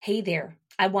Hey there.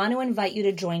 I want to invite you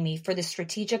to join me for the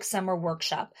Strategic Summer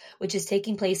Workshop, which is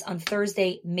taking place on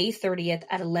Thursday, May 30th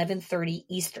at 11:30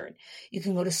 Eastern. You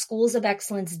can go to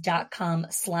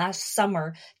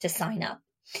schoolsofexcellence.com/summer to sign up.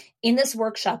 In this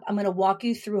workshop, I'm going to walk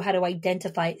you through how to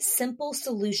identify simple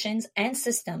solutions and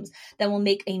systems that will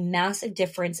make a massive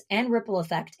difference and ripple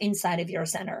effect inside of your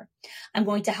center. I'm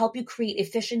going to help you create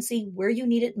efficiency where you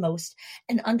need it most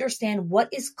and understand what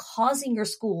is causing your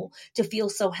school to feel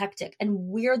so hectic and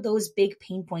where those big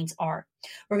pain points are.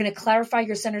 We're going to clarify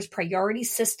your center's priority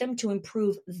system to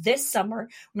improve this summer.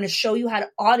 I'm going to show you how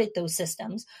to audit those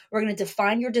systems. We're going to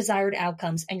define your desired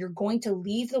outcomes, and you're going to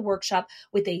leave the workshop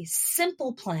with a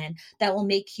simple plan that will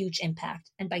make huge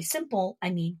impact. And by simple, I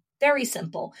mean very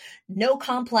simple. No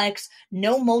complex,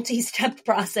 no multi-step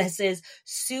processes,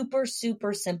 super,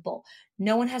 super simple.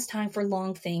 No one has time for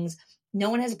long things. No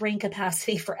one has brain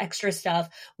capacity for extra stuff.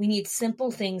 We need simple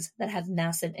things that have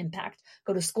massive impact.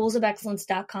 Go to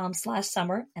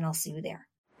schoolsofexcellence.com/summer, and I'll see you there.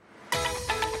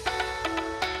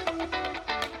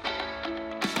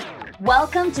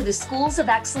 Welcome to the Schools of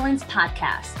Excellence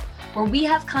podcast, where we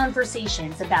have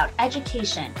conversations about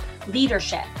education,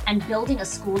 leadership, and building a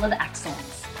school of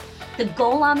excellence. The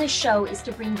goal on this show is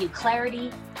to bring you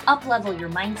clarity, up-level your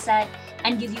mindset,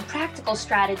 and give you practical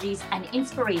strategies and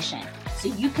inspiration so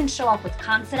you can show up with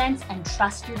confidence and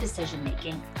trust your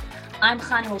decision-making. I'm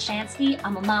Chani Wilshansky.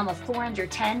 I'm a mom of 4 under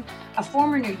 10, a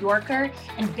former New Yorker,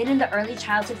 and been in the early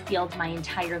childhood field my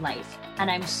entire life.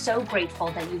 And I'm so grateful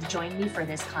that you've joined me for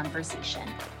this conversation.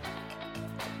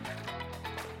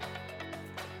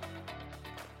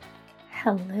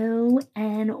 Hello,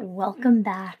 and welcome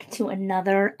back to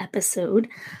another episode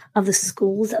of the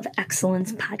Schools of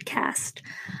Excellence podcast.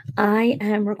 I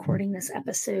am recording this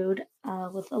episode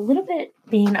with a little bit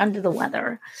being under the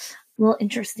weather. A little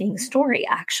interesting story,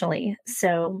 actually.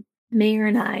 So Mayor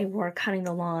and I were cutting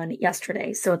the lawn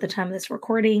yesterday. So at the time of this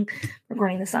recording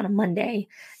this on a Monday.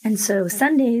 And so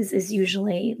Sundays is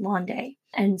usually lawn day.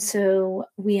 And so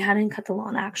we hadn't cut the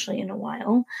lawn actually in a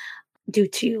while due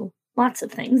to lots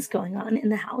of things going on in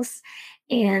the house.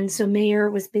 And so Mayor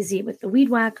was busy with the weed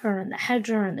whacker and the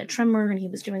hedger and the trimmer, and he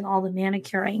was doing all the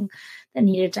manicuring that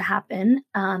needed to happen.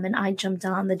 And I jumped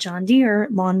on the John Deere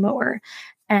lawnmower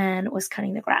and was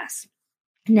cutting the grass.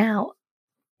 Now,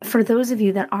 for those of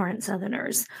you that aren't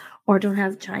Southerners or don't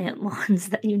have giant lawns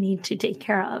that you need to take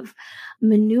care of,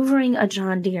 maneuvering a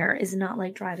John Deere is not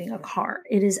like driving a car.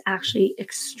 It is actually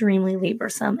extremely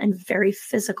laborsome and very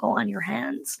physical on your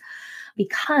hands,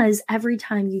 because every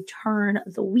time you turn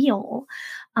the wheel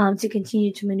to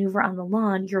continue to maneuver on the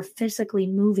lawn, you're physically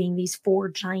moving these 4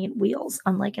 giant wheels,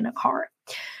 unlike in a car.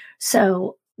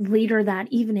 So later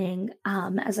that evening,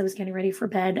 as I was getting ready for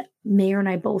bed, Mayor and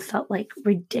I both felt like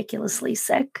ridiculously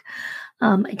sick.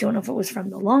 I don't know if it was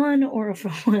from the lawn or if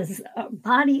it was a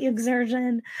body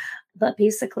exertion, but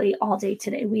basically all day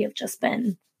today, we have just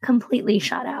been completely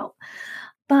shut out.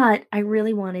 But I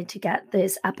really wanted to get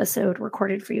this episode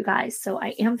recorded for you guys. So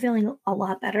I am feeling a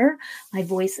lot better. My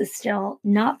voice is still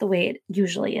not the way it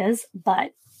usually is,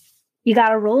 but you got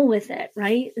to roll with it,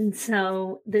 right? And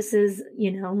so this is,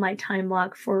 my time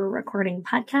block for recording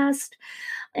podcast.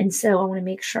 And so I want to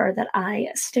make sure that I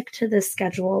stick to this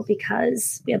schedule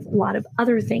because we have a lot of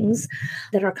other things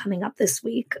that are coming up this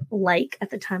week, like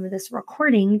at the time of this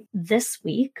recording this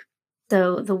week.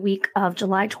 So the week of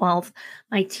July 12th,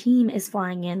 my team is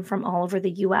flying in from all over the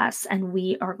U.S., and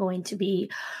we are going to be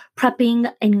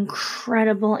prepping an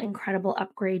incredible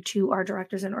upgrade to our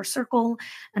Directors Inner Circle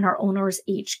and our Owners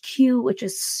HQ, which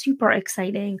is super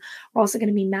exciting. We're also going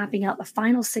to be mapping out the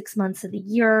final 6 months of the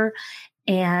year,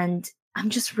 and I'm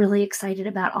just really excited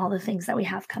about all the things that we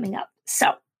have coming up.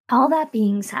 So all that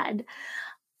being said,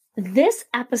 this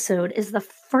episode is the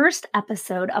first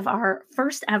episode of our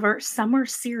first ever summer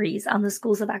series on the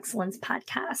Schools of Excellence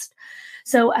podcast.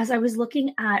 So as I was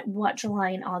looking at what July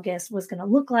and August was going to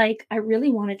look like, I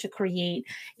really wanted to create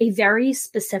a very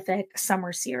specific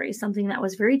summer series, something that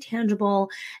was very tangible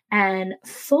and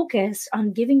focused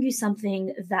on giving you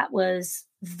something that was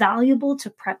valuable to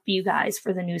prep you guys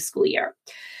for the new school year.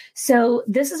 So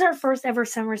this is our first ever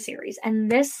summer series, and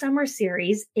this summer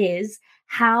series is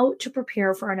how to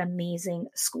prepare for an amazing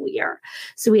school year.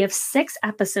 So we have 6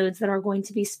 episodes that are going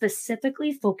to be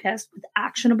specifically focused with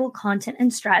actionable content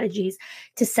and strategies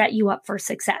to set you up for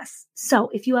success. So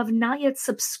if you have not yet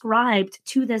subscribed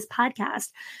to this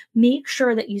podcast, make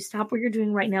sure that you stop what you're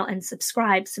doing right now and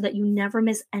subscribe so that you never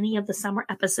miss any of the summer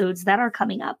episodes that are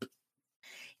coming up.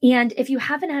 And if you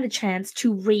haven't had a chance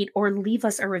to rate or leave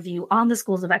us a review on the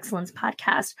Schools of Excellence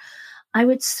podcast, I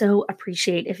would so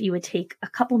appreciate if you would take a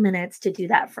couple minutes to do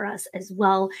that for us as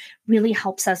well. Really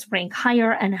helps us rank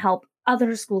higher and help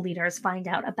other school leaders find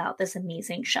out about this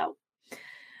amazing show.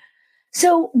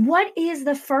 So, what is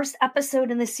the first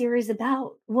episode in the series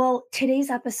about? Well, today's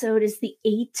episode is the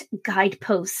 8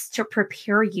 guideposts to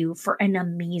prepare you for an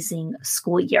amazing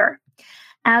school year.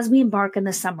 As we embark in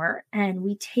the summer and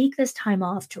we take this time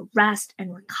off to rest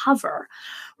and recover,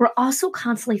 we're also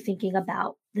constantly thinking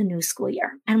about the new school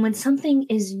year. And when something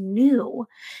is new,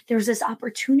 there's this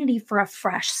opportunity for a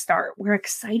fresh start. We're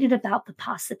excited about the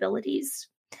possibilities.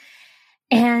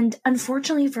 And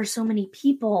unfortunately, for so many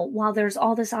people, while there's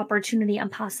all this opportunity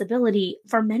and possibility,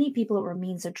 for many people, it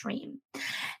remains a dream.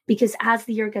 Because as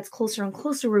the year gets closer and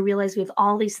closer, we realize we have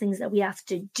all these things that we have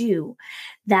to do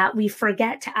that we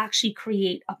forget to actually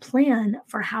create a plan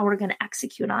for how we're going to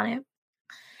execute on it.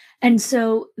 And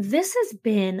so this has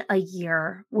been a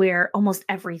year where almost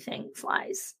everything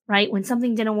flies, right? When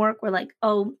something didn't work, we're like,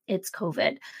 oh, it's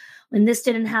COVID. When this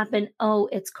didn't happen, oh,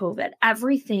 it's COVID.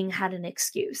 Everything had an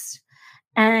excuse.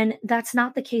 And that's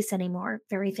not the case anymore,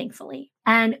 very thankfully.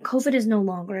 And COVID is no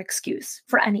longer an excuse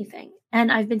for anything.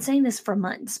 And I've been saying this for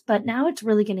months, but now it's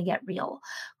really going to get real.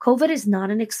 COVID is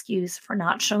not an excuse for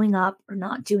not showing up or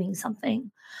not doing something.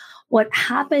 What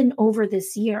happened over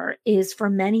this year is for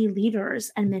many leaders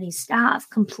and many staff,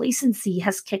 complacency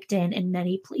has kicked in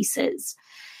many places.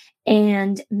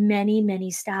 And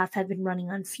many staff have been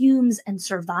running on fumes and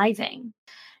surviving.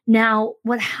 Now,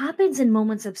 what happens in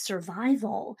moments of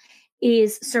survival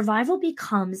is survival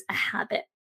becomes a habit.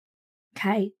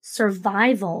 Okay.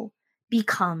 Survival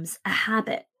becomes a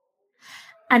habit.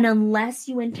 And unless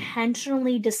you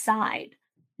intentionally decide,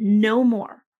 no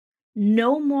more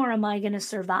am I going to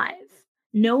survive.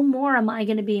 No more am I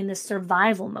going to be in this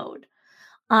survival mode.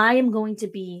 I am going to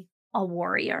be a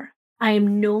warrior. I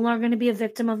am no longer going to be a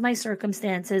victim of my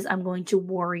circumstances. I'm going to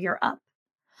warrior up.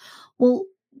 Well,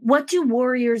 what do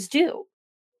warriors do?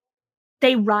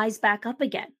 They rise back up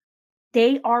again.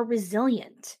 They are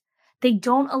resilient. They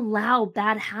don't allow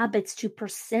bad habits to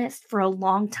persist for a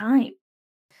long time.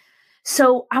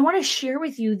 So I want to share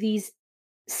with you these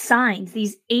signs,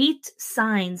 these 8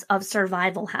 signs of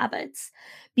survival habits,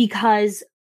 because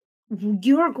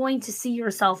you are going to see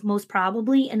yourself most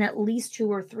probably in at least 2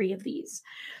 or 3 of these.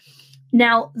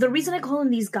 Now, the reason I call them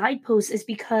these guideposts is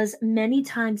because many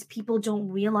times people don't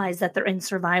realize that they're in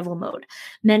survival mode.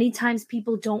 Many times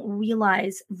people don't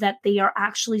realize that they are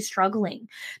actually struggling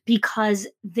because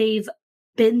they've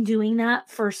been doing that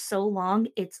for so long.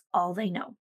 It's all they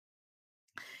know.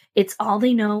 It's all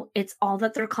they know. It's all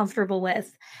that they're comfortable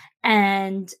with.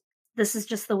 And this is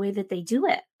just the way that they do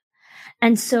it.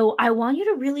 And so I want you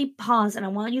to really pause and I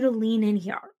want you to lean in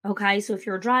here. Okay. So if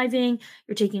you're driving,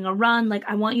 you're taking a run, like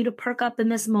I want you to perk up in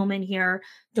this moment here.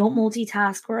 Don't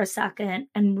multitask for a second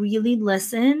and really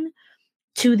listen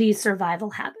to these survival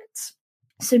habits.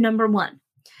 So number 1,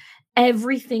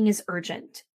 everything is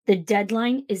urgent. The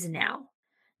deadline is now.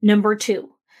 Number 2,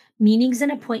 meetings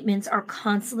and appointments are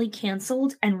constantly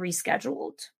canceled and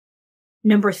rescheduled.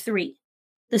 Number 3,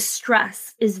 the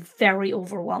stress is very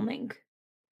overwhelming.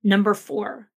 Number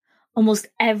 4, almost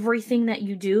everything that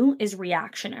you do is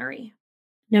reactionary.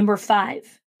 Number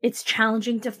 5, it's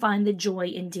challenging to find the joy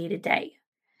in day-to-day.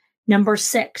 Number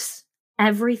 6,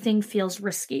 everything feels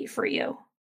risky for you.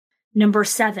 Number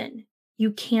 7,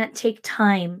 you can't take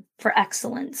time for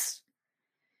excellence.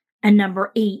 And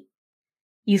number 8,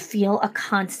 you feel a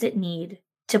constant need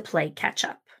to play catch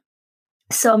up.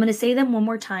 So I'm going to say them one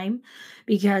more time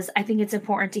because I think it's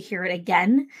important to hear it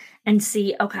again and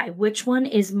see, okay, which one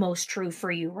is most true for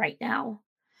you right now?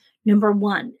 Number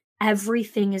 1,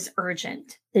 everything is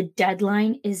urgent. The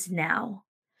deadline is now.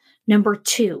 Number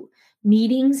 2,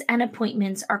 meetings and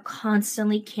appointments are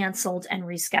constantly canceled and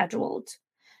rescheduled.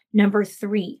 Number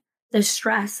 3, the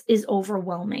stress is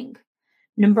overwhelming.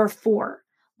 Number 4,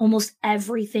 almost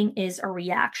everything is a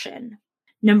reaction.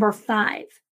 Number 5,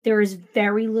 there is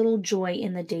very little joy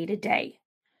in the day-to-day.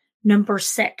 Number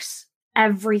 6,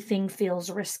 everything feels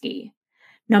risky.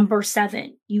 Number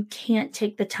 7, you can't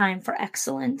take the time for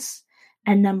excellence.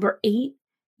 And number 8,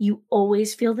 you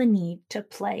always feel the need to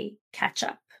play catch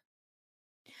up.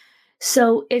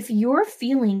 So if you're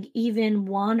feeling even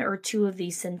 1 or 2 of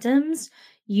these symptoms,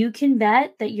 you can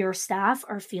bet that your staff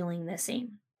are feeling the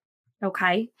same.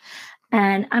 Okay?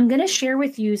 And I'm going to share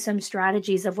with you some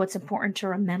strategies of what's important to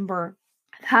remember,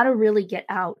 how to really get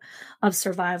out of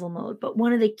survival mode. But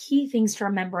one of the key things to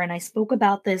remember, and I spoke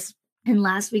about this in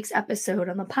last week's episode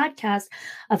on the podcast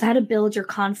of how to build your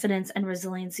confidence and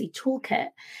resiliency toolkit.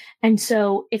 And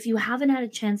so if you haven't had a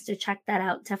chance to check that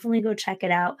out, definitely go check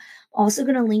it out. I'm also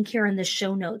going to link here in the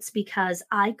show notes because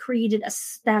I created a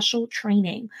special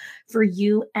training for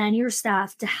you and your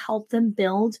staff to help them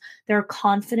build their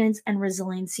confidence and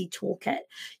resiliency toolkit.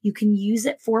 You can use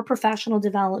it for professional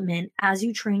development as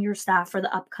you train your staff for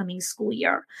the upcoming school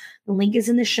year. The link is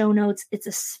in the show notes. It's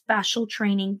a special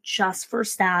training just for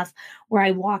staff where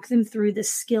I walk them through the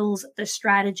skills, the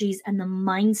strategies, and the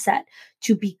mindset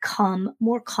to become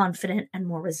more confident and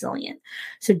more resilient.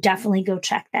 So definitely go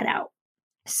check that out.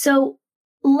 So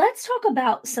let's talk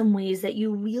about some ways that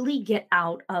you really get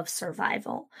out of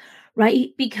survival, right?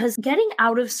 Because getting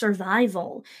out of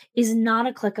survival is not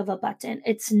a click of a button.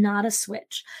 It's not a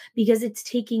switch because it's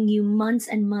taking you months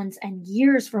and months and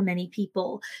years for many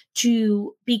people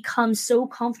to become so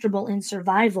comfortable in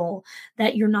survival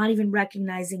that you're not even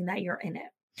recognizing that you're in it.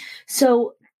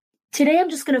 So today, I'm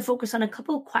just going to focus on a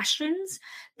couple of questions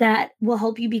that will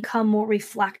help you become more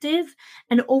reflective.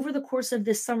 And over the course of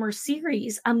this summer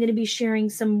series, I'm going to be sharing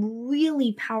some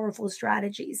really powerful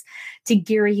strategies to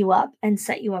gear you up and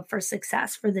set you up for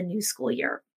success for the new school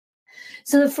year.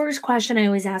 So the first question I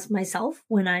always ask myself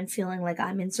when I'm feeling like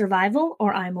I'm in survival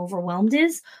or I'm overwhelmed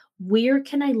is, where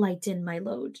can I lighten my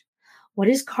load? What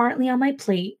is currently on my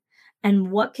plate?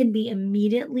 And what can be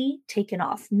immediately taken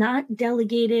off, not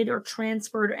delegated or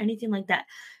transferred or anything like that.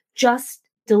 Just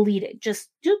delete it. Just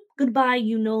goodbye.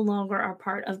 You no longer are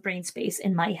part of brain space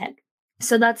in my head.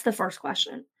 So that's the first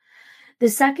question. The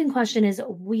second question is,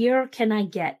 where can I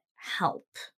get help?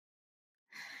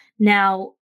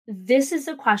 Now, this is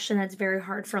a question that's very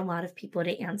hard for a lot of people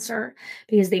to answer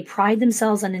because they pride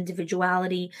themselves on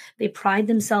individuality. They pride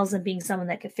themselves on being someone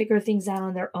that can figure things out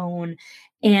on their own.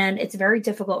 And it's very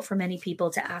difficult for many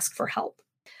people to ask for help.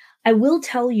 I will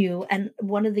tell you, and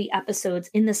one of the episodes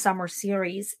in the summer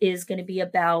series is going to be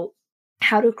about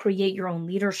how to create your own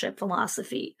leadership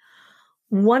philosophy.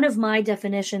 One of my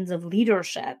definitions of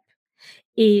leadership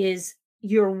is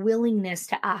your willingness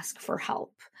to ask for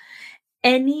help.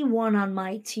 Anyone on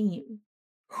my team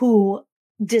who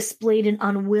displayed an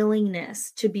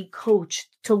unwillingness to be coached,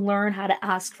 to learn how to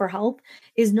ask for help,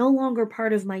 is no longer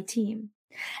part of my team.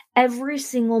 Every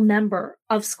single member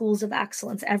of Schools of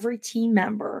Excellence, every team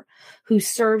member who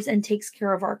serves and takes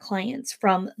care of our clients,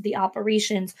 from the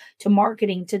operations to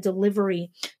marketing to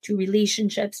delivery to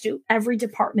relationships to every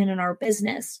department in our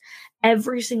business,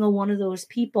 every single one of those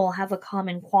people have a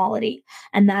common quality,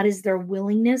 and that is their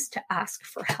willingness to ask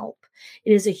for help.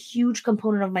 It is a huge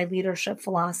component of my leadership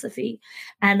philosophy,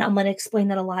 and I'm going to explain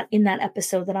that a lot in that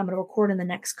episode that I'm going to record in the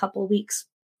next couple of weeks.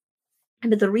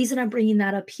 But the reason I'm bringing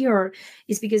that up here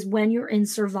is because when you're in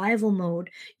survival mode,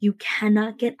 you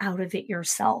cannot get out of it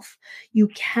yourself. You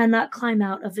cannot climb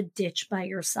out of a ditch by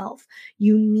yourself.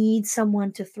 You need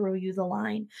someone to throw you the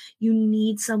line. You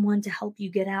need someone to help you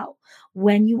get out.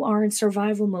 When you are in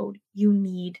survival mode, you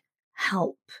need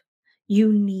help.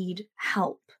 You need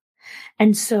help.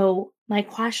 And so my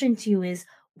question to you is,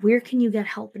 where can you get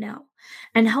help now?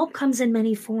 And help comes in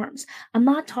many forms. I'm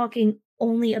not talking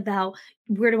only about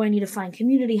where do I need to find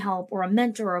community help or a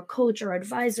mentor or a coach or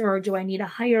advisor, or do I need to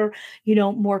hire,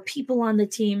 more people on the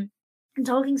team? I'm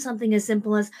talking something as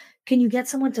simple as, can you get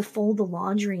someone to fold the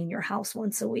laundry in your house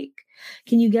once a week?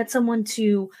 Can you get someone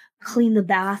to clean the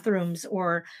bathrooms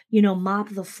or, mop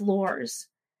the floors?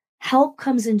 Help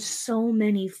comes in so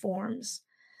many forms.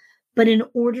 But in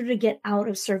order to get out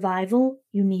of survival,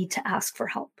 you need to ask for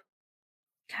help.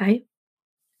 Okay?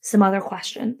 Some other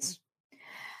questions.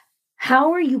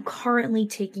 How are you currently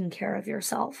taking care of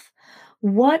yourself?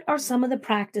 What are some of the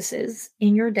practices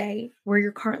in your day where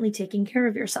you're currently taking care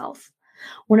of yourself?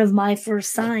 One of my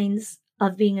first signs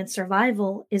of being in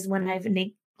survival is when I've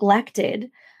neglected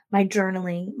my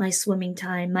journaling, my swimming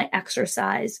time, my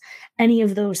exercise, any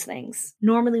of those things.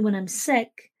 Normally, when I'm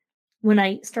sick, when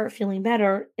I start feeling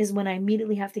better, is when I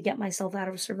immediately have to get myself out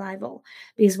of survival.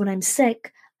 Because when I'm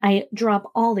sick, I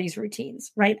drop all these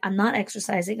routines, right? I'm not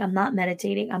exercising. I'm not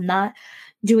meditating. I'm not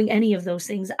doing any of those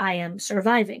things. I am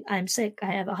surviving. I'm sick. I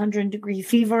have 100-degree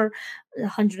fever,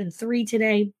 103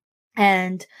 today,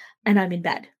 and I'm in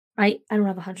bed, right? I don't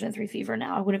have 103 fever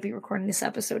now. I wouldn't be recording this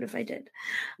episode if I did.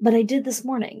 But I did this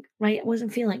morning, right? I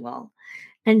wasn't feeling well.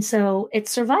 And so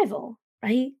it's survival,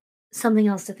 right? Something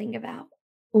else to think about.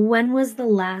 When was the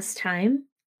last time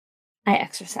I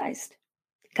exercised?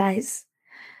 Guys,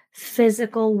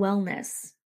 physical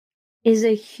wellness is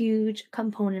a huge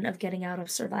component of getting out of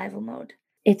survival mode.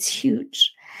 It's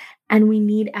huge. And we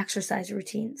need exercise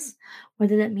routines,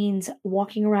 whether that means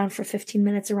walking around for 15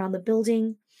 minutes around the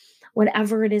building,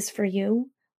 whatever it is for you,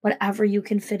 whatever you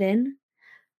can fit in,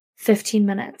 15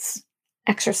 minutes,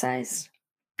 exercise.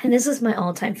 And this is my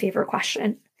all-time favorite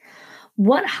question.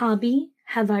 What hobby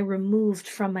have I removed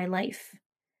from my life?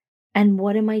 And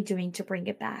what am I doing to bring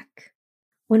it back?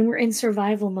 When we're in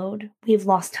survival mode, we've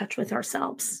lost touch with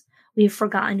ourselves. We've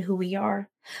forgotten who we are.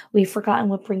 We've forgotten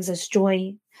what brings us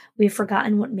joy. We've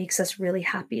forgotten what makes us really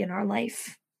happy in our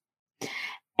life.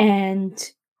 And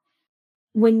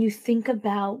when you think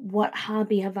about what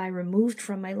hobby have I removed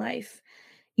from my life,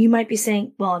 you might be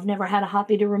saying, well, I've never had a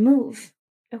hobby to remove.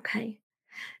 Okay.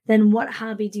 Then what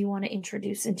hobby do you want to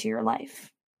introduce into your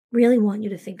life? Really want you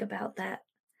to think about that.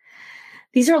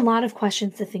 These are a lot of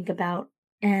questions to think about,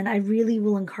 and I really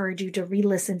will encourage you to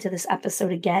re-listen to this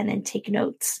episode again and take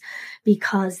notes,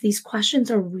 because these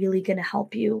questions are really going to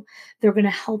help you. They're going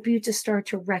to help you to start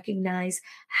to recognize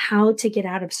how to get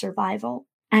out of survival.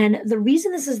 And the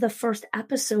reason this is the first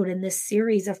episode in this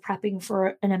series of prepping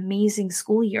for an amazing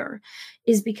school year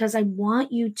is because I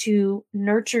want you to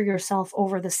nurture yourself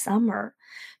over the summer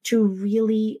to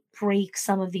really break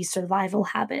some of these survival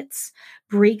habits,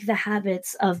 break the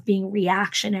habits of being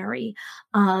reactionary,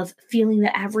 of feeling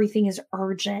that everything is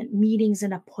urgent, meetings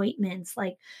and appointments,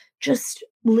 like just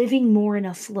living more in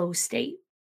a flow state.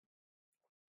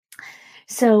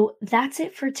 So that's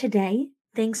it for today.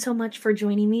 Thanks so much for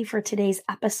joining me for today's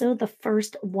episode, the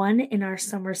first one in our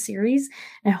summer series.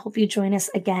 And I hope you join us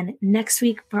again next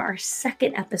week for our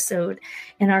second episode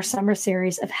in our summer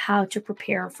series of how to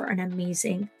prepare for an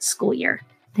amazing school year.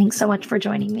 Thanks so much for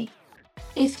joining me.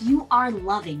 If you are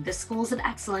loving the Schools of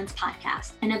Excellence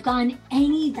podcast and have gotten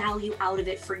any value out of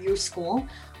it for your school,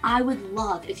 I would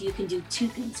love if you can do two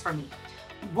things for me.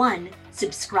 One,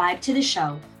 subscribe to the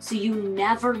show so you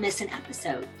never miss an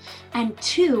episode. And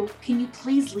two, can you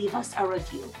please leave us a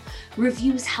review?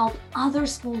 Reviews help other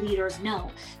school leaders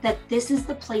know that this is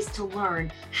the place to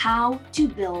learn how to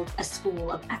build a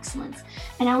school of excellence.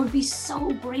 And I would be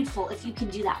so grateful if you can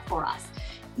do that for us.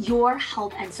 Your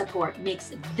help and support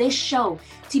makes this show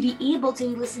to be able to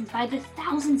be listened by the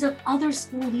thousands of other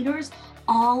school leaders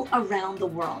all around the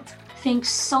world. Thanks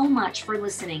so much for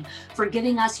listening, for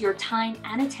giving us your time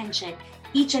and attention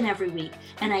each and every week,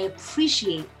 and I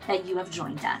appreciate that you have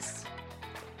joined us.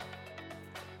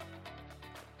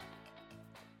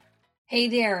 Hey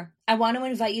there, I want to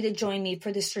invite you to join me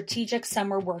for the Strategic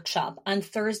Summer Workshop on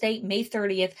Thursday, May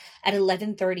 30th at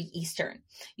 11:30 Eastern.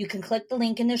 You can click the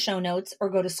link in the show notes or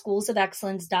go to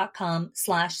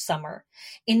schoolsofexcellence.com/summer.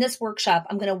 In this workshop,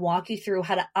 I'm going to walk you through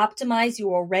how to optimize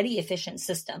your already efficient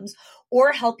systems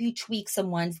or help you tweak some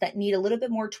ones that need a little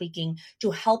bit more tweaking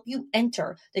to help you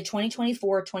enter the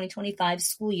 2024-2025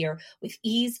 school year with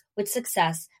ease, with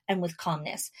success, and with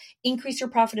calmness. Increase your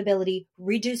profitability,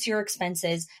 reduce your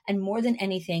expenses, and more than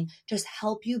anything, just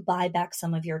help you buy back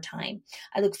some of your time.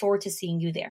 I look forward to seeing you there.